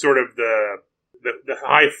just sort of the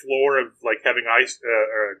high floor of like having a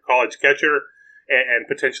college catcher and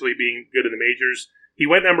potentially being good in the majors. He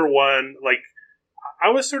went number one. Like, I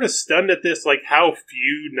was sort of stunned at this, like how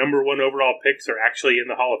few number one overall picks are actually in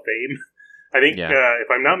the Hall of Fame. I think,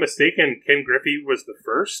 if I'm not mistaken, Ken Griffey was the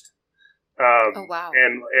first. Oh, wow.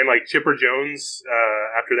 And like Chipper Jones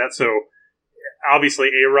after that. So obviously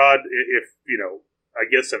A-Rod, if, I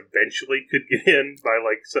guess eventually could get in by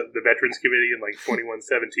like the Veterans Committee in like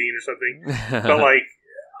 2117 or something.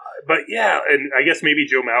 But yeah, and I guess maybe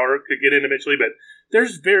Joe Mauer could get in eventually, but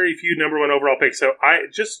there's very few number one overall picks. So I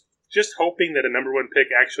just hoping that a number one pick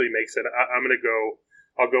actually makes it.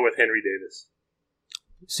 I'll go with Henry Davis.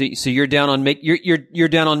 So you're down on you're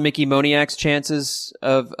down on Mickey Moniak's chances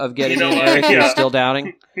of getting in, Eric? You're still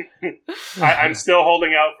doubting? I'm still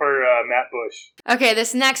holding out for Matt Bush. Okay,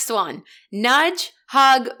 this next one. Nudge,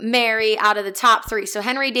 hug, marry out of the top three. So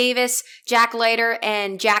Henry Davis, Jack Leiter,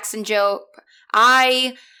 and Jackson Jobe.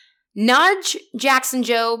 I nudge Jackson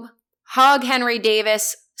Jobe, hug Henry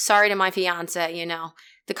Davis. Sorry to my fiance,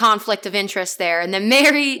 the conflict of interest there. And then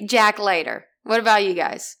marry Jack Leiter. What about you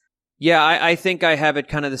guys? Yeah, I think I have it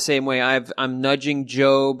kind of the same way. I'm nudging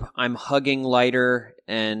Jobe, I'm hugging Leiter,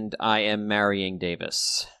 and I am marrying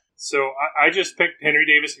Davis. So I just picked Henry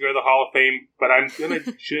Davis to go to the Hall of Fame, but I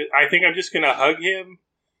think I'm just gonna hug him.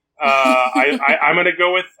 I'm gonna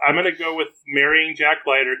go with marrying Jack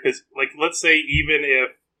Leiter because, like, let's say even if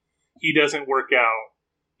he doesn't work out,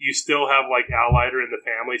 you still have like Al Leiter in the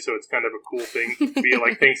family, so it's kind of a cool thing to be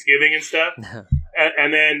like Thanksgiving and stuff.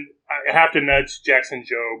 And then I have to nudge Jackson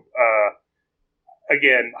Jobe.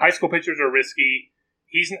 Again, high school pitchers are risky.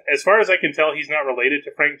 He's, as far as I can tell, he's not related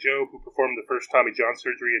to Frank Jobe, who performed the first Tommy John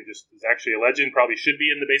surgery and just is actually a legend. Probably should be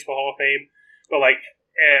in the Baseball Hall of Fame. But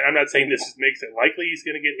and I'm not saying this makes it likely he's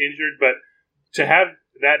going to get injured, but to have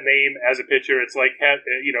that name as a pitcher, it's like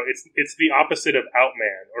it's the opposite of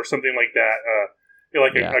Outman or something like that.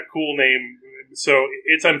 A cool name. So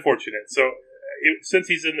it's unfortunate. So since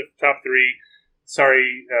he's in the top three.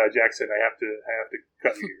 Sorry, Jackson, I have to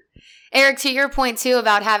cut you here. Eric, to your point, too,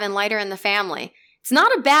 about having Leiter in the family. It's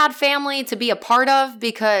not a bad family to be a part of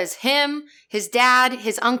because him, his dad,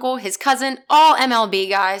 his uncle, his cousin, all MLB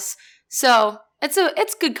guys. So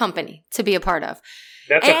it's good company to be a part of.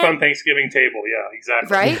 That's a fun Thanksgiving table. Yeah,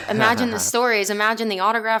 exactly. Right? Imagine the stories. Imagine the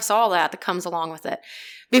autographs, all that comes along with it.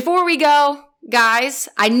 Before we go, guys,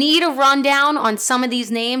 I need a rundown on some of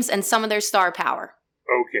these names and some of their star power.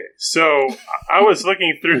 Okay, so I was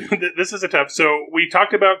looking through. This is a tough. So we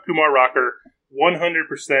talked about Kumar Rocker, 100%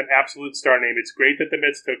 absolute star name. It's great that the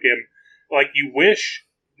Mets took him. Like, you wish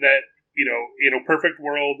that, in a perfect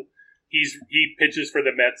world, he pitches for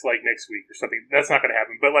the Mets like next week or something. That's not going to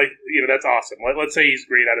happen. But that's awesome. Let's say he's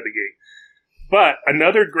great out of the gate. But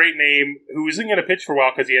another great name who isn't going to pitch for a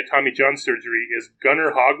while because he had Tommy John surgery is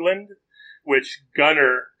Gunnar Hoglund. Which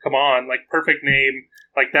Gunnar, come on, like perfect name.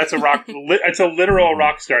 Like that's a rock. It's a literal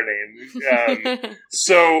rock star name.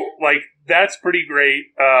 So like that's pretty great.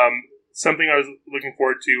 Something I was looking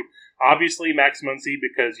forward to. Obviously Max Muncy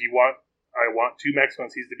because you want I want two Max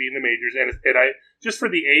Muncies to be in the majors, and I just for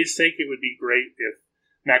the A's sake, it would be great if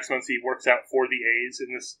Max Muncy works out for the A's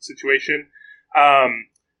in this situation.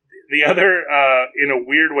 The other, in a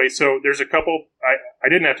weird way, so there's a couple, I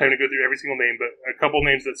didn't have time to go through every single name, but a couple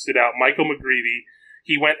names that stood out. Michael McGreevy,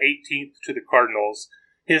 he went 18th to the Cardinals.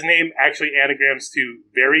 His name actually anagrams to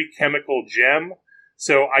very chemical gem.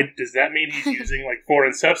 So does that mean he's using like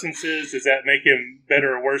foreign substances? Does that make him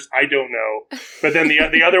better or worse? I don't know. But then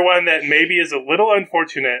the other one that maybe is a little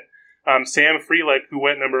unfortunate, Sam Frelick, who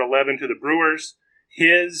went number 11 to the Brewers,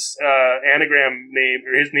 his name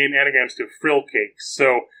anagrams to Frill Cakes.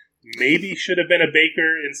 So maybe should have been a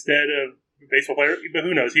baker instead of a baseball player, but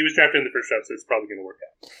who knows? He was drafted in the first round, so it's probably going to work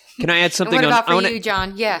out. Can I add something? And what about for you,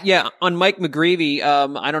 John? Yeah, on Mike McGreevy.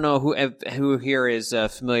 I don't know who here is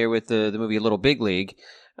familiar with the movie Little Big League.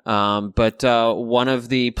 But one of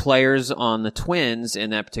the players on the Twins in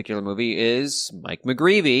that particular movie is Mike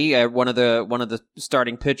McGreevy, one of the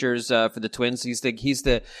starting pitchers for the Twins. He's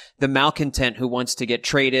the malcontent who wants to get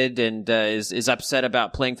traded and is upset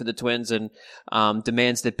about playing for the Twins and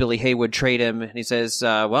demands that Billy Haywood trade him. And he says,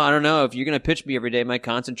 "Well, I don't know if you're going to pitch me every day, my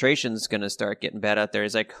concentration's going to start getting bad out there."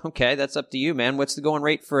 He's like, "Okay, that's up to you, man. What's the going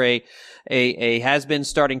rate for a has-been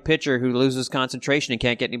starting pitcher who loses concentration and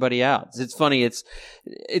can't get anybody out?" It's funny.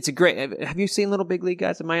 It's a great. Have you seen Little Big League,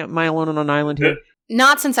 guys? Am I alone on an island here?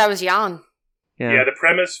 Not since I was young. Yeah, the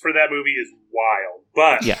premise for that movie is wild,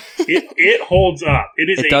 but it holds up.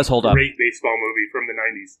 It does hold up. Great baseball movie from the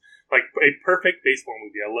 90s. Like a perfect baseball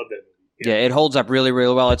movie. I love that movie. Yeah, it holds up really,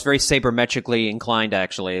 really well. It's very sabermetrically inclined,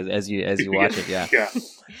 actually, as you watch it. Yeah.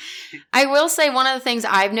 I will say one of the things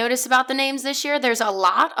I've noticed about the names this year, there's a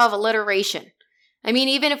lot of alliteration. I mean,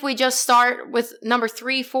 even if we just start with number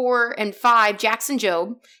 3, 4, and 5, Jackson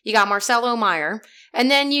Jobe, you got Marcelo Meyer,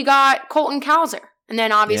 and then you got Colton Cowser. And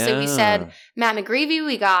then obviously we said Matt McGreevy,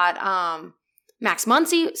 we got Max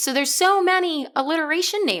Muncy. So there's so many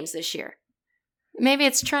alliteration names this year. Maybe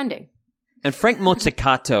it's trending. And Frank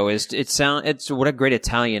Mozzicato it's what a great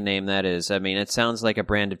Italian name that is. I mean, it sounds like a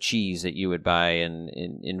brand of cheese that you would buy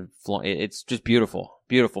it's just beautiful.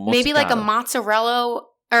 Beautiful. Mozzicato. Maybe like a mozzarella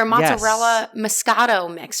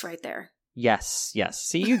Moscato mix right there. Yes.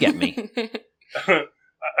 See, you get me.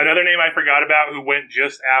 Another name I forgot about who went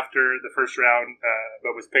just after the first round,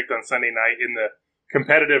 but was picked on Sunday night in the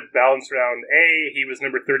competitive balance round A. He was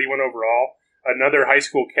number 31 overall. Another high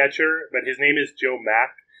school catcher, but his name is Joe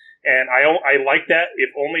Mack. And I like that,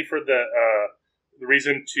 if only for the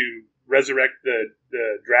reason to resurrect the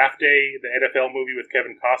draft day, the NFL movie with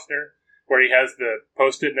Kevin Costner, where he has the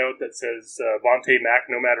Post-it note that says Vontae Mack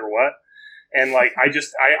no matter what. And like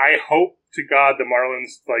I hope to God the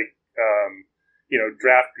Marlins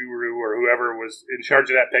draft guru or whoever was in charge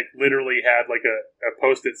of that pick literally had like a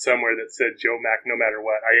Post-it somewhere that said Joe Mack no matter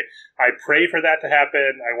what. I pray for that to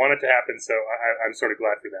happen. I want it to happen, so I'm sort of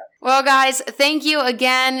glad for that. Well, guys, thank you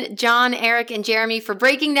again, John, Eric, and Jeremy, for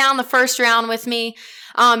breaking down the first round with me.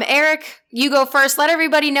 Eric, you go first. Let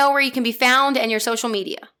everybody know where you can be found and your social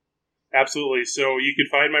media. Absolutely. So you can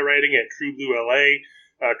find my writing at True Blue LA,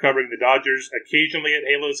 covering the Dodgers, occasionally at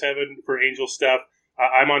Halos Heaven for Angel stuff.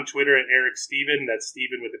 I'm on Twitter at Eric Steven. That's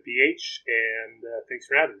Steven with a PH. And thanks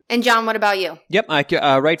for having me. And John, what about you? Yep,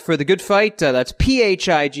 I write for The Good Fight. That's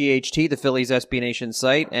PHIGHT, the Phillies SB Nation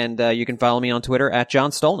site. And you can follow me on Twitter at John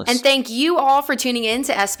Stolnis. And thank you all for tuning in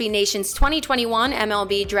to SB Nation's 2021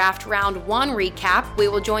 MLB Draft Round 1 recap. We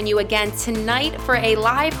will join you again tonight for a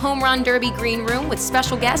live Home Run Derby green room with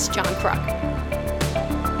special guest John Kruk.